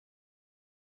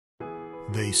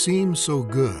They seem so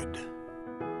good,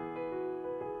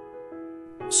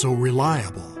 so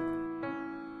reliable,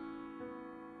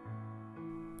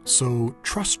 so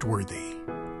trustworthy,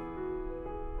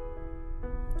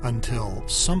 until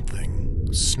something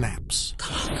snaps.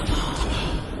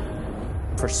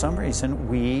 For some reason,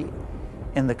 we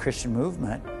in the Christian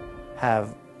movement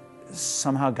have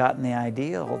somehow gotten the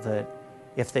ideal that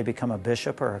if they become a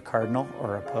bishop or a cardinal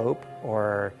or a pope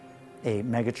or a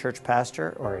megachurch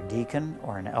pastor or a deacon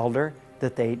or an elder,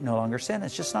 that they no longer sin.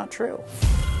 It's just not true.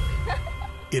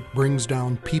 It brings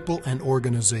down people and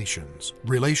organizations,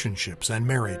 relationships and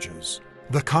marriages,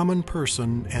 the common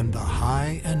person and the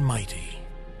high and mighty.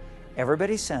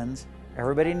 Everybody sins,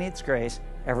 everybody needs grace,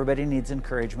 everybody needs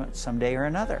encouragement someday or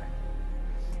another.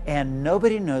 And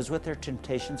nobody knows what their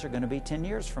temptations are going to be 10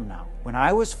 years from now. When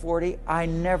I was 40, I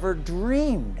never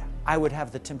dreamed I would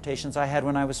have the temptations I had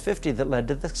when I was 50 that led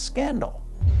to the scandal.